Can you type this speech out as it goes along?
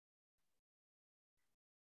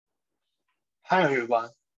Hi everyone,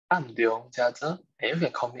 I'm Leong Jiazhe, and you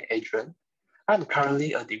can call me Adrian. I'm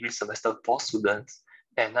currently a degree semester 4 student,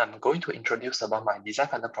 and I'm going to introduce about my design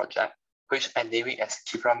partner project, which I'm naming as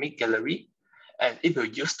Ramic Gallery, and it will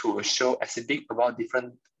use to show exhibit about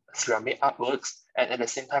different ceramic artworks, and at the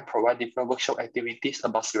same time provide different workshop activities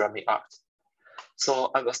about ceramic art.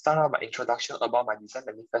 So I will start out my introduction about my design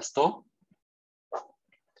manifesto.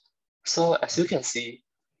 So as you can see,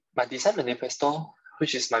 my design manifesto,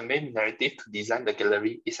 which is my main narrative to design the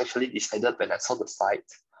gallery, is actually decided when I saw the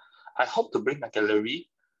site. I hope to bring my gallery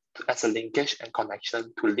as a linkage and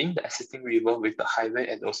connection to link the existing river with the highway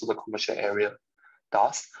and also the commercial area.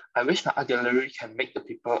 Thus, I wish my art gallery can make the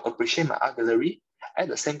people appreciate my art gallery, at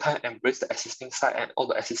the same time embrace the existing site and all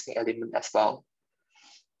the existing elements as well.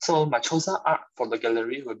 So my chosen art for the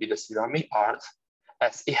gallery will be the ceramic art,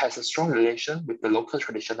 as it has a strong relation with the local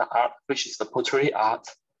traditional art, which is the pottery art.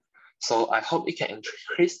 So I hope it can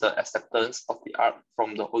increase the acceptance of the art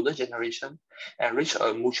from the older generation and reach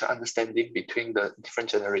a mutual understanding between the different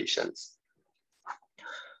generations.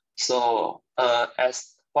 So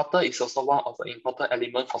as water is also one of the important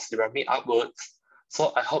elements for ceramic artworks,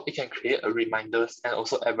 so I hope it can create a reminders and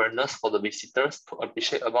also awareness for the visitors to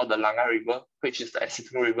appreciate about the Langat River, which is the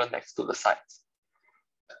existing river next to the site.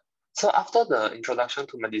 So after the introduction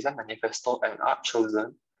to my design manifesto and art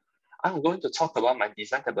chosen, I'm going to talk about my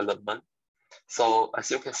design development. So as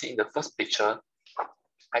you can see in the first picture,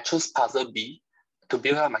 I chose puzzle B to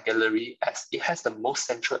build out my gallery as it has the most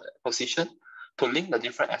central position to link the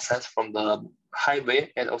different assets from the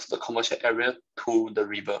highway and also the commercial area to the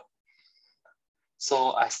river.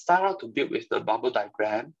 So I start out to build with the bubble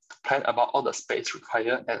diagram, to plan about all the space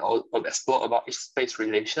required and explore about each space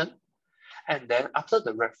relation. And then after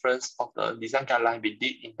the reference of the design guideline we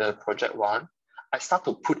did in the project 1, I start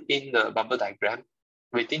to put in the bubble diagram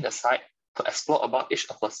within the site to explore about each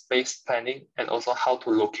of the space planning and also how to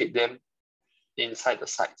locate them inside the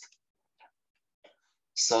site.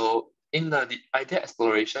 So in the idea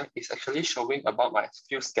exploration, it's actually showing about my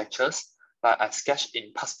few sketches that I sketched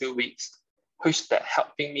in past few weeks, which that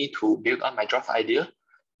helping me to build on my draft idea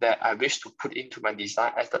that I wish to put into my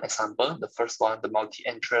design. As an example, the first one, the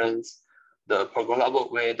multi-entrance, the pergola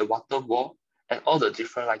walkway, the water wall, and all the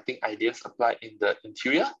different lighting ideas applied in the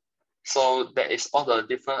interior. So that is all the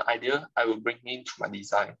different ideas I will bring into my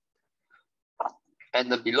design. And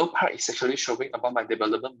the below part is actually showing about my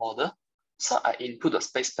development model. So I input the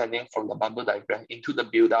space planning from the bubble diagram into the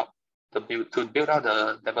build out the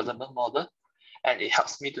development model. And it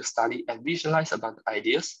helps me to study and visualize about the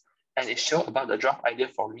ideas. And it shows about the draft idea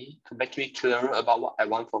for me to make me clearer about what I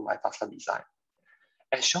want for my facade design.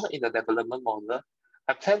 As shown in the development model,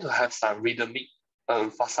 I plan to have some rhythmic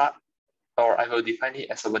facade, or I will define it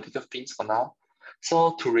as a vertical fins for now.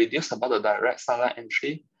 So to reduce about the direct sunlight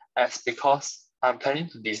entry, as because I'm planning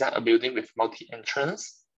to design a building with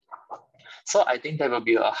multi-entrance. So I think there will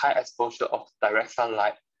be a high exposure of direct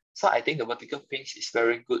sunlight. So I think the vertical fins is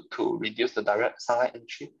very good to reduce the direct sunlight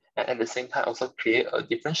entry and at the same time also create a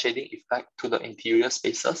different shading effect to the interior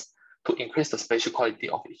spaces to increase the spatial quality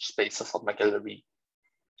of each spaces of my gallery.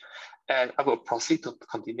 And I will proceed to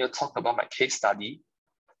continue to talk about my case study.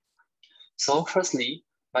 So firstly,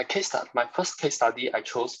 my first case study I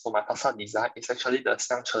chose for my facade design is actually the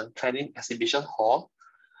Xiangcheng Planning Exhibition Hall,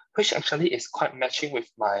 which actually is quite matching with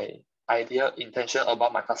my idea intention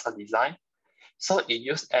about my facade design. So it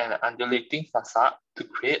used an undulating facade to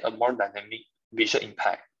create a more dynamic visual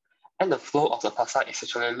impact. And the flow of the facade is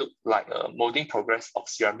actually look like a molding progress of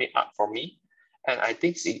ceramic art for me. And I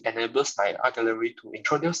think it enables my art gallery to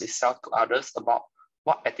introduce itself to others about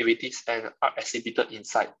what activities and art exhibited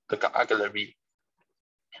inside the art gallery.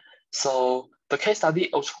 So the case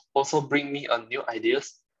study also bring me a new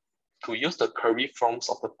ideas to use the curvy forms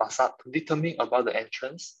of the facade to determine about the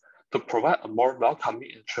entrance, to provide a more welcoming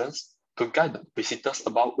entrance, to guide the visitors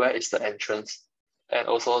about where is the entrance, and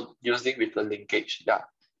also using with the linkage. Yeah.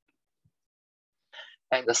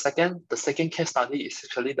 And the second case study is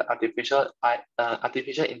actually the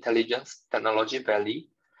artificial intelligence technology valley.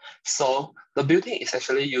 So the building is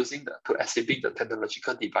actually using to exhibit the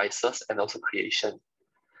technological devices and also creation.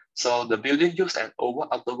 So the building used an oval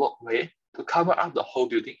outer walkway to cover up the whole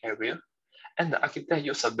building area. And the architect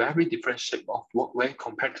used a very different shape of walkway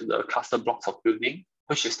compared to the cluster blocks of building,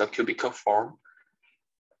 which is the cubicle form.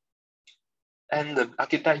 And the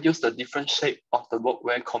architect used a different shape of the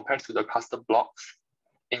walkway compared to the cluster blocks.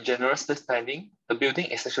 In general space planning, the building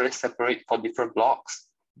is actually separate for different blocks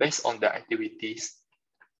based on their activities.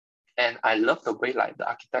 And I love the way like the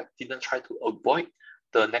architect didn't try to avoid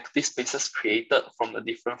the negative spaces created from the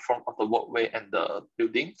different form of the walkway and the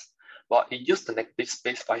buildings, but it used the negative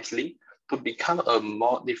space wisely to become a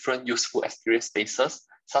more different useful experience spaces,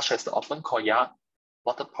 such as the open courtyard,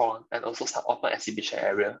 water pond, and also some open exhibition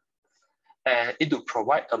area. And it will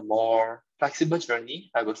provide a more flexible journey,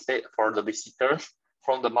 I would say, for the visitors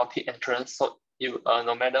from the multi-entrance. So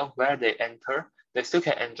no matter where they enter, they still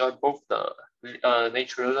can enjoy both the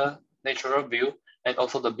natural view and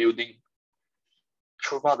also the building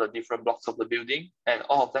throughout the different blocks of the building. And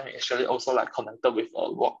all of them actually also like connected with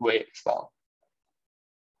a walkway as well.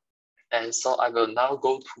 And so I will now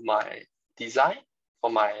go to my design for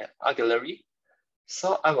my art gallery.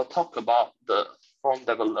 So I will talk about the form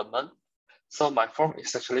development. So my form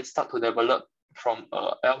is actually start to develop from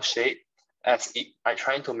a L shape as I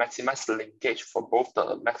trying to maximize the linkage for both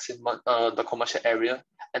the the commercial area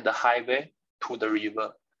and the highway to the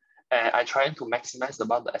river. And I trying to maximize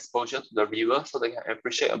about the exposure to the river so they can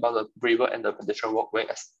appreciate about the river and the pedestrian walkway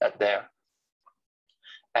at there.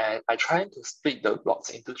 And I try to split the blocks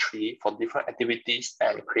into 3 for different activities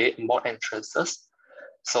and create more entrances.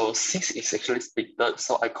 So 6 is actually split,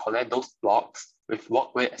 so I connect those blocks with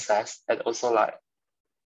walkway access and also like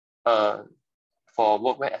for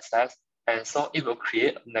walkway access. And so it will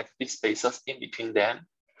create negative spaces in between them.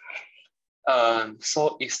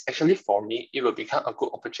 So it's actually for me, it will become a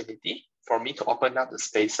good opportunity for me to open up the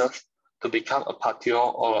spaces to become a patio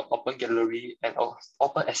or open gallery and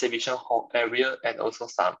open exhibition hall area and also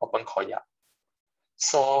some open courtyard.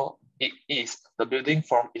 So the building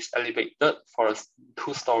form is elevated for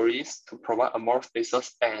 2 stories to provide more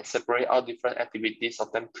spaces and separate out different activities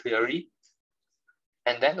of them clearly.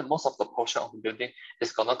 And then the most of the portion of the building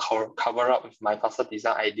is gonna cover up with my facade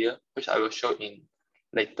design idea, which I will show in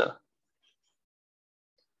later.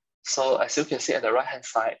 So as you can see at the right hand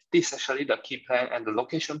side, this is actually the key plan and the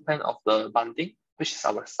location plan of the bunding, which is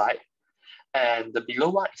our site. And the below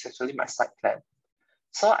one is actually my site plan.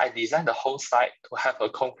 So I designed the whole site to have a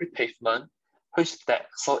concrete pavement,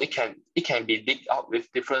 so it can be digged out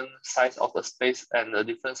with different size of the space and the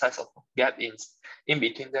different size of gap in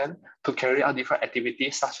between them to carry out different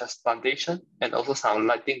activities such as plantation and also some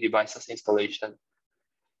lighting devices installation.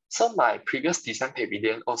 So my previous design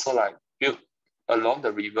pavilion also like built along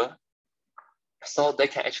the river, so they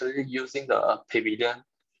can actually using the pavilion,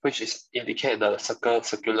 which is indicate the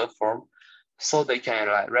circular form, so they can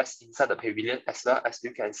like rest inside the pavilion. As well as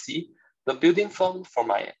you can see, the building form for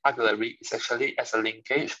my art gallery is actually as a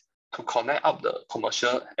linkage to connect up the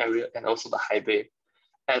commercial area and also the highway,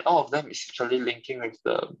 and all of them is actually linking with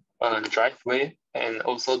the driveway and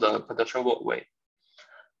also the pedestrian walkway.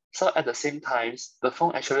 So at the same time, the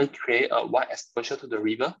form actually create a wide exposure to the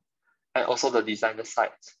river and also the designer side.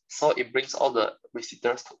 So it brings all the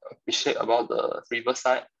visitors to appreciate about the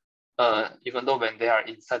riverside, even though when they are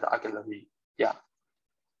inside the art gallery. Yeah.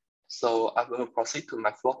 So I will proceed to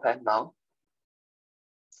my floor plan now.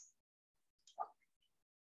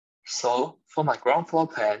 So for my ground floor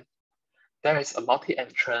plan, there is a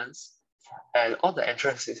multi-entrance, and all the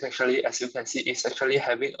entrance is actually, as you can see, is actually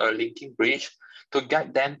having a linking bridge to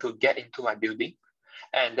guide them to get into my building.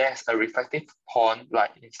 And there's a reflective pond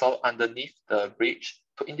like installed underneath the bridge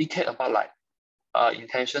to indicate about like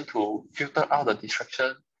intention to filter out the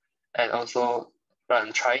distraction and also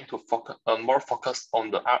trying to focus more focus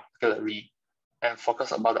on the art gallery and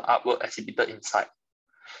focus about the artwork exhibited inside.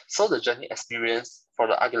 So the journey experience for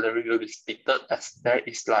the art gallery will be split as there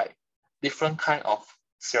is like different kind of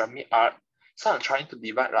ceramic art. So I'm trying to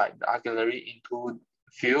divide like the art gallery into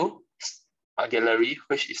few art gallery,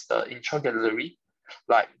 which is the intro gallery,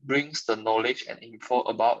 like brings the knowledge and info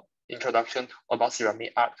about introduction about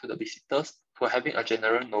ceramic art to the visitors for having a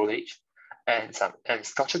general knowledge, and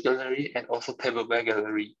sculpture gallery and also tableware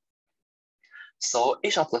gallery. So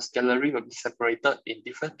each of the gallery will be separated in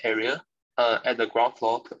different area at the ground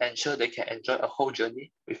floor to ensure they can enjoy a whole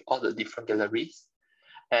journey with all the different galleries.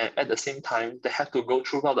 And at the same time, they have to go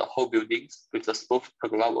throughout the whole buildings with the smooth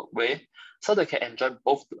pergola walkway, so they can enjoy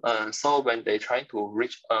both. So when they try to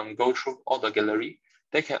go through all the gallery,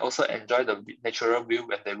 they can also enjoy the natural view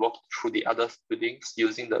when they walk through the other buildings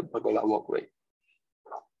using the pergola walkway.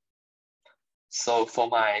 So for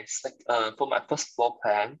my first floor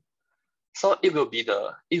plan, so it will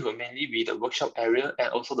mainly be the workshop area and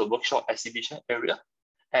also the workshop exhibition area,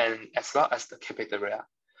 and as well as the cafeteria.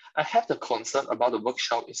 I have the concern about the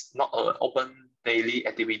workshop is not open daily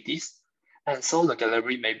activities, and so the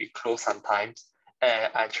gallery may be closed sometimes.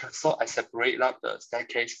 And so I separate up the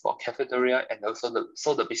staircase for cafeteria and also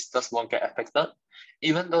so the visitors won't get affected.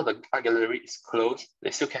 Even though the art gallery is closed,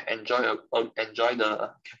 they still can enjoy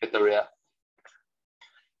the cafeteria.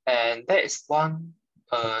 And there is one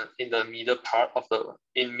in the middle part of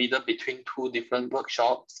middle between 2 different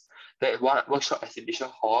workshops. There is one workshop exhibition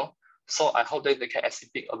hall. So I hope that they can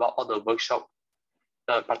exhibit about all the workshop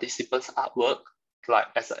participants' artwork, like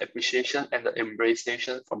as an appreciation and the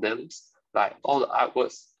embracement for them. Like all the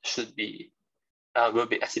artworks should be will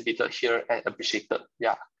be exhibited here and appreciated.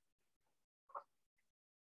 Yeah.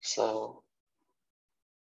 So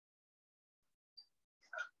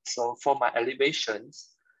for my elevations,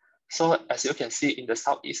 so as you can see in the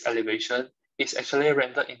southeast elevation, it's actually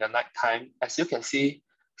rendered in the nighttime. As you can see,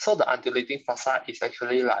 so the undulating facade is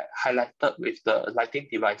actually like highlighted with the lighting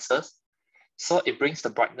devices. So it brings the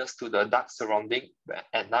brightness to the dark surrounding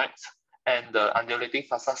at night, and the undulating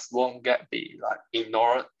facades won't be like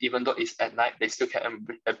ignored. Even though it's at night, they still can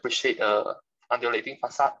appreciate undulating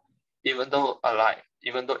facade. Even though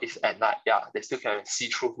it's at night, yeah, they still can see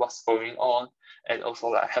through what's going on, and also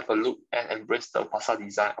like have a look and embrace the facade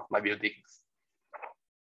design of my buildings.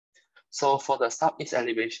 So for the southeast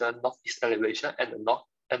elevation, northeast elevation, and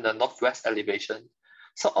the northwest elevation,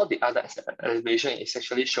 so all the other elevation is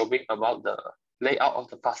actually showing about the layout of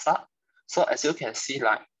the facade. So as you can see,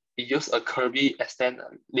 like it used a curvy extend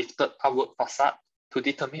lifted outward facade to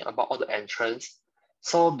determine about all the entrance.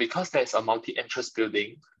 So because there's a multi-entrance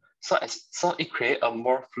building, so it creates a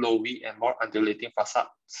more flowy and more undulating facade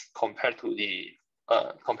compared to the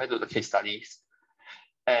case studies.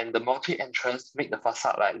 And the multi-entrance make the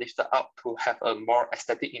facade like lifted up to have a more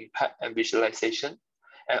aesthetic impact and visualization,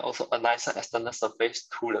 and also a nicer external surface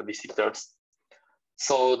to the visitors.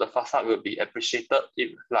 So the facade will be appreciated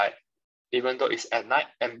if like even though it's at night,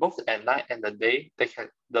 and both at night and the day,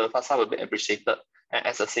 the facade will be appreciated and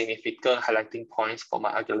as a significant highlighting points for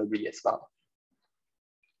my art gallery as well.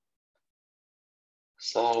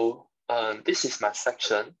 So this is my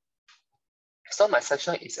section. So my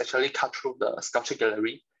section is actually cut through the sculpture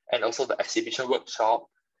gallery and also the exhibition workshop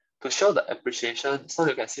to show the appreciation. So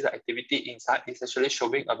you can see the activity inside is actually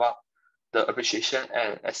showing about the appreciation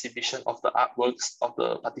and exhibition of the artworks of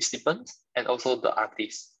the participants and also the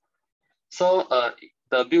artists. So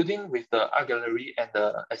the building with the art gallery and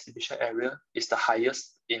the exhibition area is the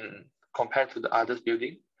highest in compared to the other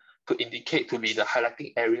building to indicate to be the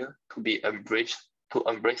highlighting area to be embraced to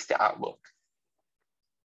embrace the artwork.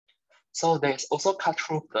 So there's also cut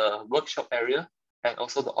through the workshop area and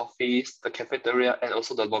also the office, the cafeteria, and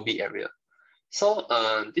also the lobby area. So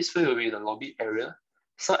this will be the lobby area.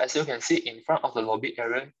 So as you can see in front of the lobby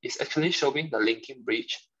area, it's actually showing the linking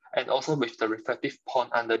bridge and also with the reflective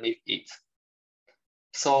pond underneath it.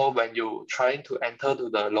 So when you're trying to enter to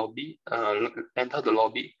the lobby,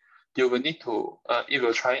 you will need to, it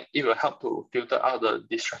will help to filter out the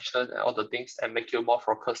distraction and all the things and make you more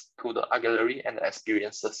focused to the art gallery and the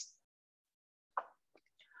experiences.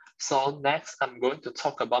 So next, I'm going to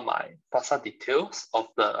talk about my facade details of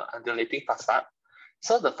the undulating facade.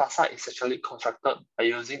 So the facade is actually constructed by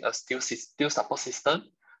using a steel support system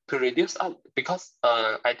to reduce out, because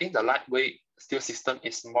I think the lightweight steel system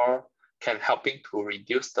is more helping to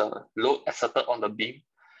reduce the load exerted on the beam,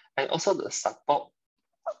 and also the support,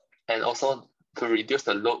 and also to reduce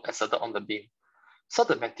the load exerted on the beam. So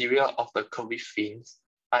the material of the curvy fins,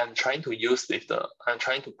 I'm trying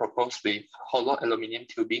to propose with hollow aluminum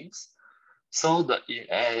tubings. So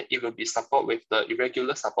it will be support with the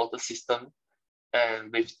irregular supporter system,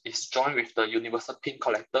 and it's joined with the universal pin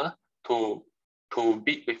collector to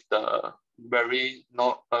beat with the very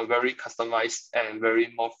customized and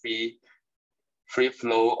very more free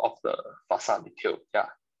flow of the facade detail. Yeah.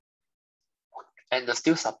 And the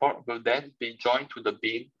steel support will then be joined to the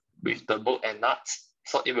beam with the bolt and nuts.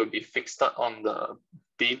 So it will be fixed on the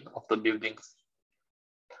beam of the buildings.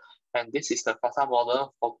 And this is the facade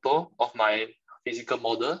model photo of my physical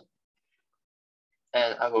model.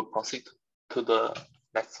 And I will proceed to the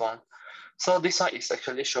next one. So this one is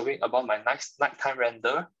actually showing about my nighttime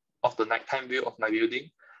render of the nighttime view of my building.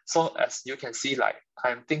 So as you can see, like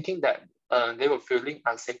I'm thinking that they were feeling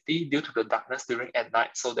unsafety due to the darkness during at night,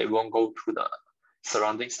 so they won't go to the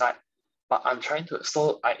surrounding side. But I'm trying to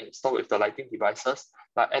I install with the lighting devices,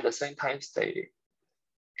 but at the same time, they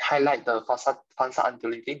highlight the facade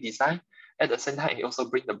undulating design. At the same time, it also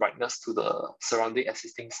bring the brightness to the surrounding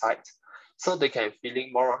existing sites. So they can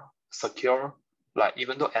feeling more secure, like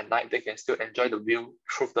even though at night, they can still enjoy the view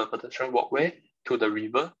through the pedestrian walkway to the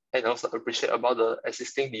river, and also appreciate about the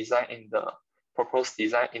existing design in the proposed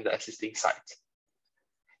design in the existing site.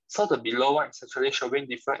 So the below one is actually showing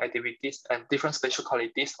different activities and different spatial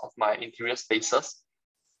qualities of my interior spaces.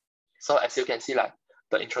 So as you can see, like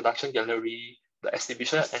the introduction gallery, the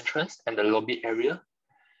exhibition entrance, and the lobby area.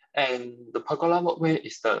 And the pergola walkway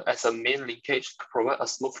is as a main linkage to provide a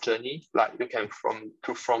smooth journey, like you can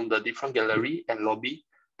from the different gallery and lobby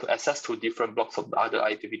to access to different blocks of the other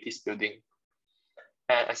activities building.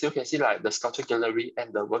 And as you can see, like the sculpture gallery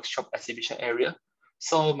and the workshop exhibition area.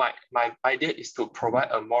 So my idea is to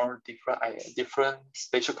provide a more different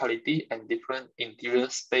spatial quality and different interior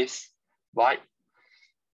space vibe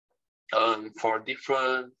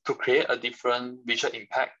to create a different visual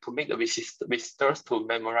impact to make the visitors to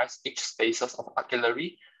memorize each spaces of art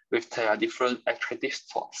gallery with their different attractive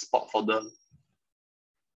spot for them.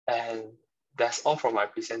 And that's all from my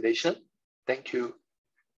presentation. Thank you.